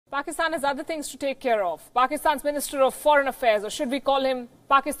Pakistan has other things to take care of. Pakistan's Minister of Foreign Affairs, or should we call him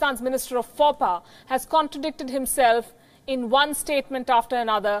Pakistan's Minister of Faux, has contradicted himself in one statement after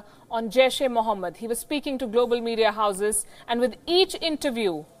another on Jaish-e-Mohammed. He was speaking to global media houses, and with each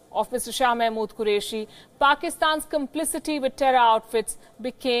interview of Mr. Shah Mahmood Qureshi, Pakistan's complicity with terror outfits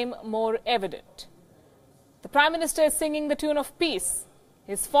became more evident. The Prime Minister is singing the tune of peace.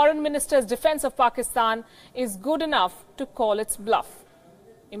 His Foreign Minister's defense of Pakistan is good enough to call its bluff.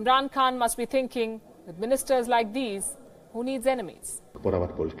 Imran Khan must be thinking, with ministers like these, who needs enemies?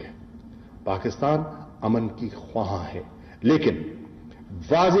 Pakistan अमन की ख्वाह है, लेकिन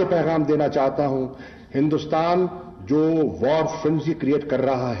वाज़ेह पैगाम देना चाहता हूं, हिंदुस्तान जो war frenzy create कर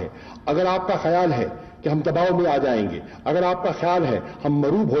रहा है, अगर आपका ख्याल है कि हम दबाव में आ जाएंगे, अगर आपका ख्याल है हम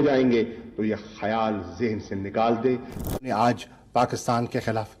मरूब हो जाएंगे, तो यह ख्याल ज़हन से निकाल दे। आज पाकिस्तान के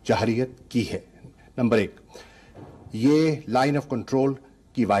खिलाफ जहरियत की है। नंबर एक, ये लाइन ऑफ कंट्रोल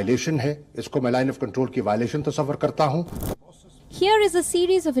की वायलेशन है, इसको मैं लाइन ऑफ कंट्रोल की वायलेशन तस्वर करता हूं। Here is a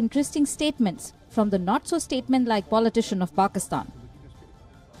series of interesting statements from the not-so-statement-like politician of Pakistan.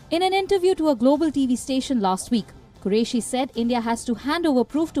 In an interview to a global TV station last week, Qureshi said India has to hand over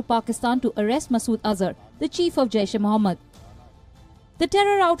proof to Pakistan to arrest Masood Azhar, the chief of Jaish-e-Mohammed. The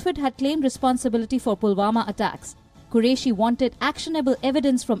terror outfit had claimed responsibility for Pulwama attacks. Qureshi wanted actionable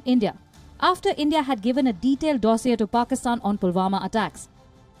evidence from India after India had given a detailed dossier to Pakistan on Pulwama attacks.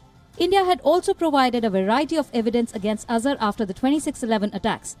 India had also provided a variety of evidence against Azhar after the 26/11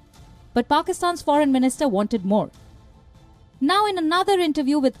 attacks. But Pakistan's foreign minister wanted more. Now in another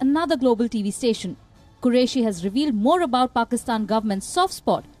interview with another global TV station, Qureshi has revealed more about Pakistan government's soft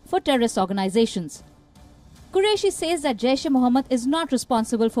spot for terrorist organizations. Qureshi says that Jaish-e-Mohammed is not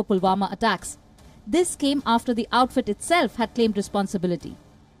responsible for Pulwama attacks. This came after the outfit itself had claimed responsibility.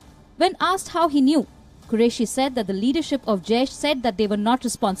 When asked how he knew, Qureshi said that the leadership of Jaish said that they were not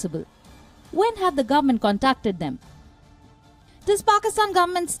responsible. When had the government contacted them? Does Pakistan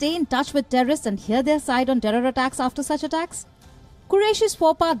government stay in touch with terrorists and hear their side on terror attacks after such attacks? Qureshi's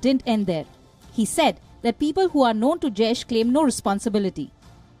faux pas didn't end there. He said that people who are known to Jaish claim no responsibility.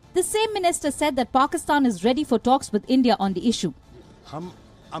 The same minister said that Pakistan is ready for talks with India on the issue. हम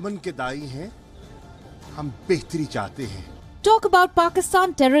अमन के दाई हैं, हम बेहतरी चाहते हैं. Talk about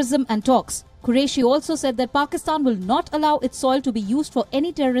Pakistan, terrorism and talks. Qureshi also said that Pakistan will not allow its soil to be used for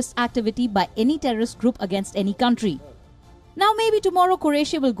any terrorist activity by any terrorist group against any country. Now maybe tomorrow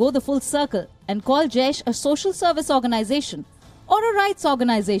Qureshi will go the full circle and call Jaish a social service organization or a rights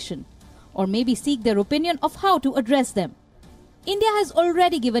organization, or maybe seek their opinion of how to address them. India has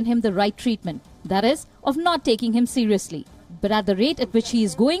already given him the right treatment, that is, of not taking him seriously. But at the rate at which he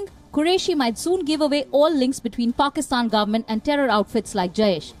is going, Qureshi might soon give away all links between Pakistan government and terror outfits like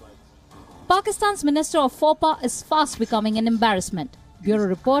Jaish. Pakistan's Minister of Faux is fast becoming an embarrassment. Bureau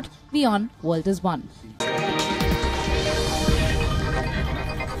Report, Wion, World is One.